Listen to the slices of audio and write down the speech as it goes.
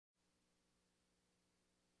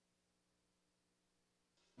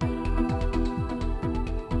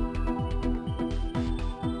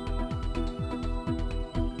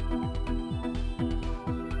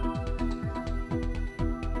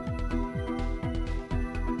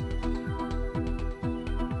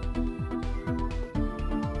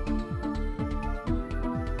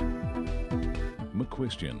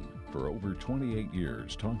McQuestion for over 28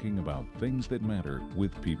 years, talking about things that matter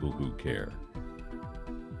with people who care.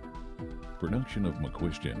 Production of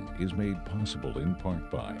McQuestion is made possible in part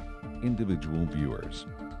by individual viewers,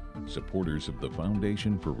 supporters of the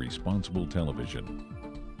Foundation for Responsible Television,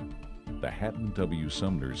 the Hatton W.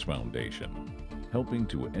 Sumner's Foundation, helping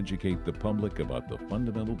to educate the public about the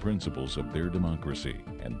fundamental principles of their democracy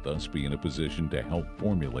and thus be in a position to help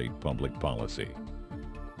formulate public policy.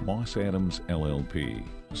 Moss Adams LLP,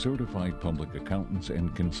 certified public accountants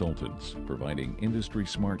and consultants, providing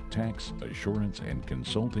industry-smart tax, assurance, and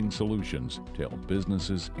consulting solutions to help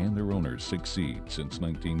businesses and their owners succeed since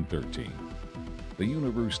 1913. The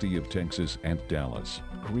University of Texas at Dallas,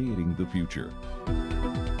 creating the future.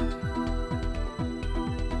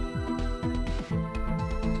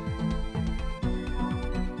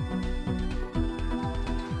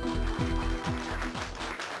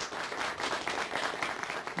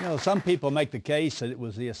 You know, some people make the case that it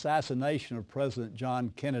was the assassination of President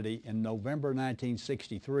John Kennedy in November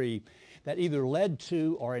 1963 that either led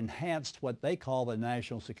to or enhanced what they call the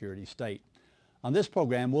national security state. On this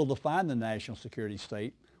program, we'll define the national security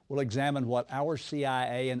state. We'll examine what our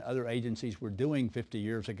CIA and other agencies were doing 50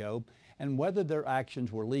 years ago and whether their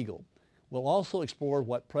actions were legal. We'll also explore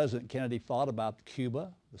what President Kennedy thought about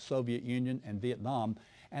Cuba, the Soviet Union, and Vietnam,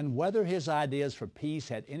 and whether his ideas for peace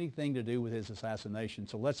had anything to do with his assassination.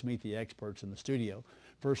 So let's meet the experts in the studio.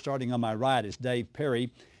 First, starting on my right, is Dave Perry.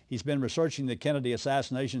 He's been researching the Kennedy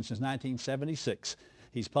assassination since 1976.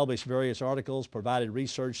 He's published various articles, provided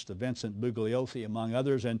research to Vincent Bugliosi, among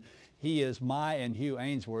others, and he is my and Hugh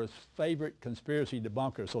Ainsworth's favorite conspiracy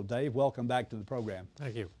debunker. So Dave, welcome back to the program.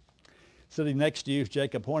 Thank you. Sitting next to you is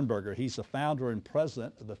Jacob Hornberger. He's the founder and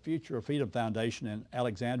president of the Future of Freedom Foundation in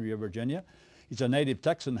Alexandria, Virginia. He's a native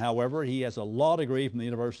Texan, however. He has a law degree from the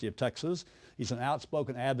University of Texas. He's an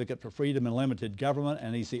outspoken advocate for freedom and limited government,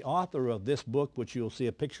 and he's the author of this book, which you'll see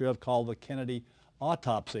a picture of, called The Kennedy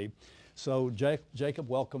Autopsy. So, Jacob,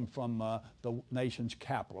 welcome from the nation's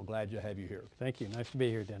capital. Glad to have you here. Thank you. Nice to be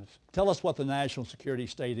here, Dennis. Tell us what the national security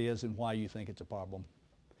state is and why you think it's a problem.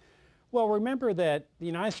 Well, remember that the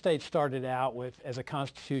United States started out as a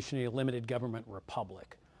constitutionally limited government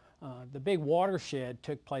republic. The big watershed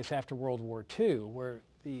took place after World War II, where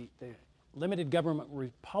the limited government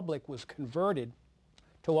republic was converted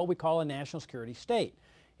to what we call a national security state.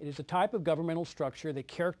 It is a type of governmental structure that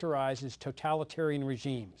characterizes totalitarian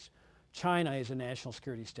regimes. China is a national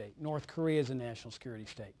security state. North Korea is a national security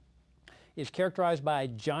state. It's characterized by a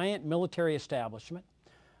giant military establishment,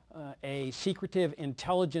 a secretive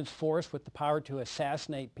intelligence force with the power to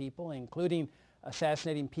assassinate people, including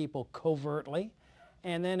assassinating people covertly,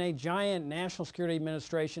 and then a giant national security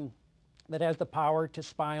administration that has the power to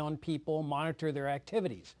spy on people, monitor their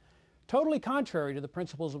activities. Totally contrary to the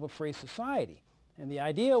principles of a free society. And the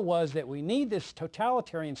idea was that we need this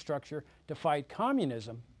totalitarian structure to fight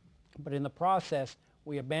communism, but in the process,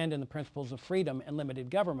 we abandon the principles of freedom and limited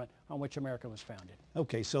government on which America was founded.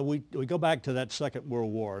 Okay, so we go back to that Second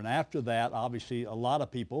World War, and after that, obviously, a lot of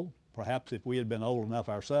people, perhaps if we had been old enough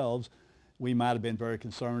ourselves, we might have been very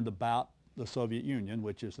concerned about the Soviet Union,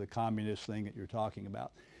 which is the communist thing that you're talking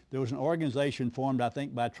about. There was an organization formed, I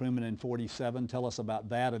think, by Truman in '47. Tell us about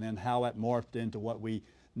that and then how it morphed into what we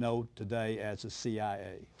know today as the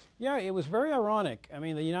CIA. Yeah, it was very ironic. I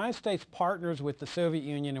mean, the United States partners with the Soviet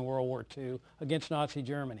Union in World War II against Nazi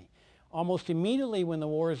Germany. Almost immediately when the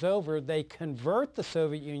war is over, they convert the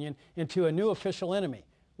Soviet Union into a new official enemy,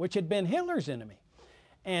 which had been Hitler's enemy.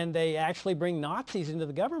 And they actually bring Nazis into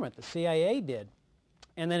the government, the CIA did.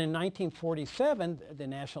 And then in 1947, the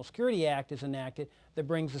National Security Act is enacted that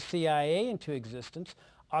brings the CIA into existence,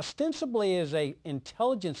 ostensibly as an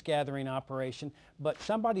intelligence gathering operation, but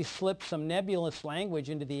somebody slipped some nebulous language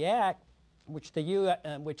into the act, which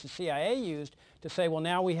the CIA used to say, well,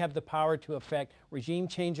 now we have the power to effect regime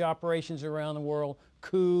change operations around the world,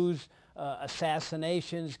 coups,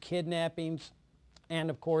 assassinations, kidnappings, and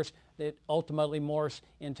of course, it ultimately morphs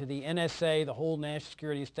into the NSA, the whole national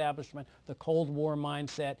security establishment, the Cold War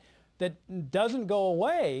mindset that doesn't go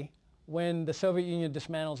away when the Soviet Union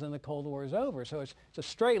dismantles and the Cold War is over. So it's a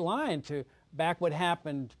straight line to back what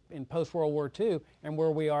happened in post-World War II and where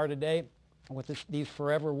we are today with these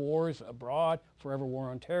forever wars abroad, forever war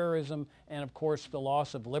on terrorism, and of course the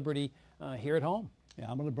loss of liberty here at home. Yeah,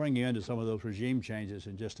 I'm going to bring you into some of those regime changes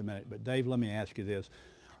in just a minute. But Dave, let me ask you this.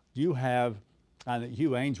 Do you have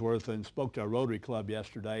Hugh Ainsworth spoke to a Rotary Club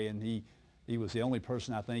yesterday, and he was the only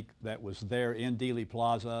person, I think, that was there in Dealey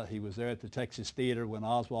Plaza. He was there at the Texas Theater when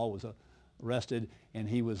Oswald was arrested, and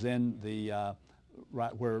he was in the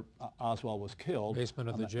right where Oswald was killed. Basement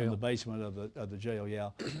of the jail. In the basement of the jail, yeah.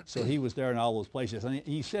 So he was there in all those places. And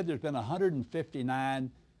he said there's been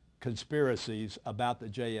 159 conspiracies about the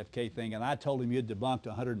JFK thing, and I told him you'd debunked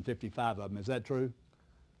 155 of them. Is that true?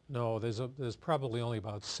 No, there's probably only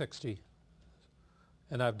about 60,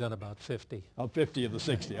 and I've done about 50. Oh, 50 of the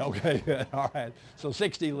 60. Okay, all right. So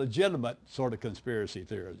 60 legitimate sort of conspiracy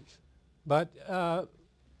theories. But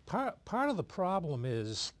part of the problem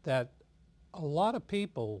is that a lot of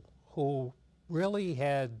people who really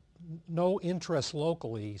had no interest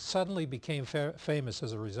locally suddenly became famous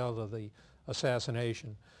as a result of the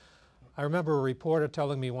assassination. I remember a reporter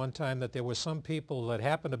telling me one time that there were some people that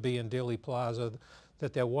happened to be in Dealey Plaza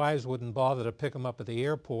that their wives wouldn't bother to pick them up at the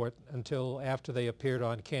airport until after they appeared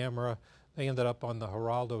on camera. They ended up on the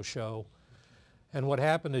Geraldo show. And what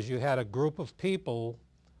happened is you had a group of people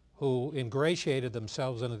who ingratiated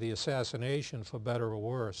themselves into the assassination, for better or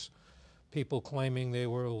worse. People claiming they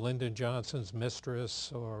were Lyndon Johnson's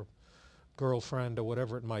mistress or girlfriend or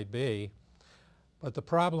whatever it might be. But the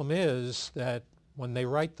problem is that when they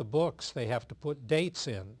write the books, they have to put dates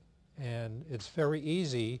in. And it's very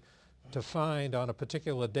easy to find on a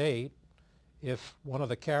particular date if one of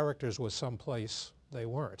the characters was someplace they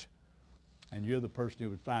weren't. And you're the person who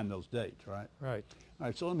would find those dates, right? Right. All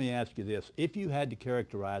right, so let me ask you this. If you had to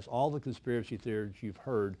characterize all the conspiracy theories you've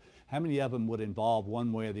heard, how many of them would involve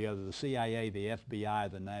one way or the other, the CIA, the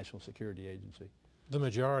FBI, the National Security Agency? The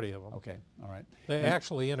majority of them. Okay, all right. They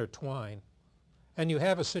actually intertwine. And you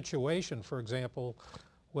have a situation, for example,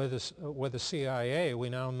 where the CIA, we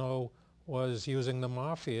now know, was using the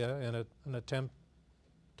mafia in an attempt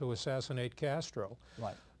to assassinate Castro.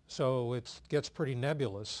 Right. So it gets pretty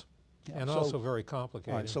nebulous and also very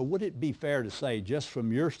complicated. All right, so would it be fair to say, just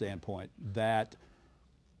from your standpoint, that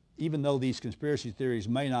even though these conspiracy theories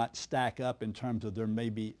may not stack up in terms of there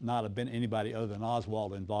may not have been anybody other than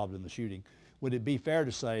Oswald involved in the shooting, would it be fair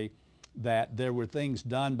to say that there were things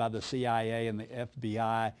done by the CIA and the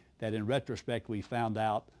FBI that in retrospect we found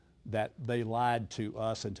out that they lied to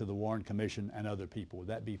us and to the Warren Commission and other people? Would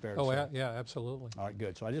that be fair to say? Oh, yeah, absolutely. All right,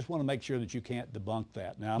 good. So I just want to make sure that you can't debunk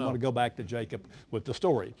that. Now I'm No. going to go back to Jacob with the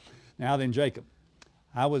story. Now then, Jacob,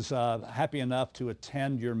 I was happy enough to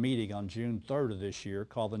attend your meeting on June 3rd of this year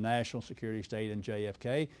called the National Security State in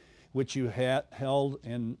JFK, which you held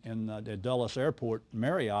in the Dulles Airport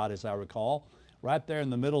Marriott, as I recall, right there in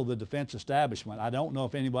the middle of the defense establishment. I don't know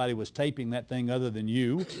if anybody was taping that thing other than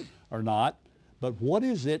you or not, but what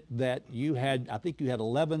is it that you had? I think you had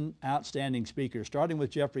 11 outstanding speakers, starting with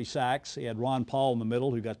Jeffrey Sachs. He had Ron Paul in the middle,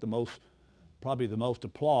 who got probably the most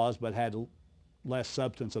applause, but had less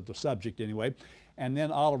substance of the subject anyway, and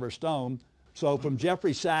then Oliver Stone. So from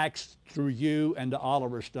Jeffrey Sachs through you and to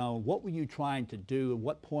Oliver Stone, what were you trying to do, and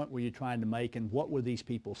what point were you trying to make, and what were these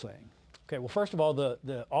people saying? Okay, well, first of all,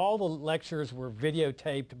 all the lectures were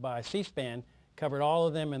videotaped by C-SPAN, covered all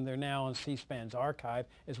of them, and they're now on C-SPAN's archive,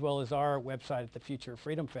 as well as our website at the Future of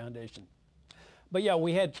Freedom Foundation. But yeah,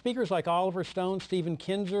 we had speakers like Oliver Stone, Stephen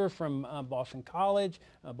Kinzer from Boston College,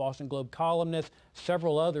 Boston Globe columnist,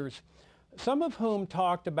 several others, some of whom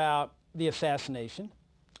talked about the assassination,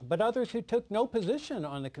 but others who took no position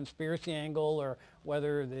on the conspiracy angle or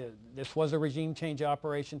whether this was a regime change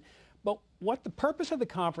operation. But what the purpose of the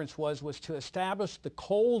conference was to establish the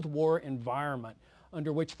Cold War environment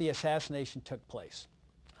under which the assassination took place.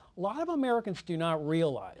 A lot of Americans do not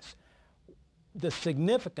realize the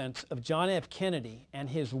significance of John F. Kennedy and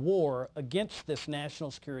his war against this national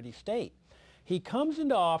security state. He comes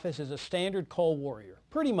into office as a standard Cold Warrior,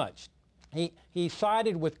 pretty much. He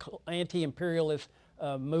sided with anti-imperialist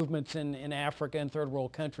movements in Africa and third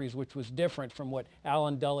world countries, which was different from what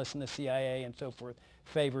Allen Dulles and the CIA and so forth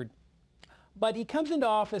favored. But he comes into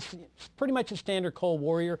office pretty much a standard Cold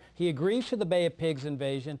Warrior. He agrees to the Bay of Pigs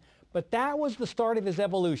invasion, but that was the start of his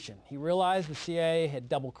evolution. He realized the CIA had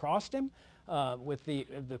double-crossed him with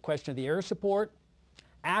the question of the air support.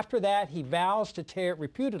 After that, he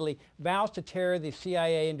reputedly vows to tear the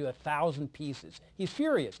CIA into 1,000 pieces. He's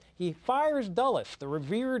furious. He fires Dulles, the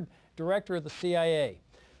revered director of the CIA.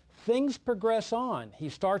 Things progress on. He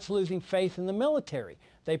starts losing faith in the military.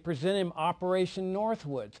 They present him Operation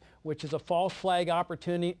Northwoods, which is a false flag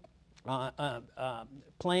opportunity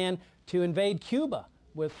plan to invade Cuba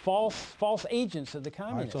with false agents of the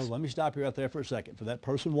communists. All right, so let me stop you right there for a second. For that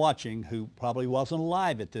person watching who probably wasn't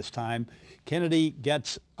alive at this time, Kennedy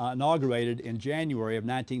gets inaugurated in January of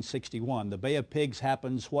 1961. The Bay of Pigs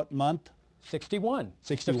happens what month? 61.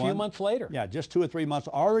 61. Just a few months later. Yeah, just 2 or 3 months,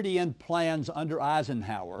 already in plans under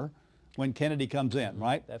Eisenhower when Kennedy comes in,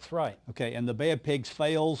 right? That's right. Okay, and the Bay of Pigs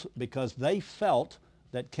fails because they felt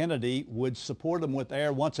that Kennedy would support them with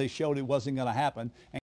air once they showed it wasn't going to happen.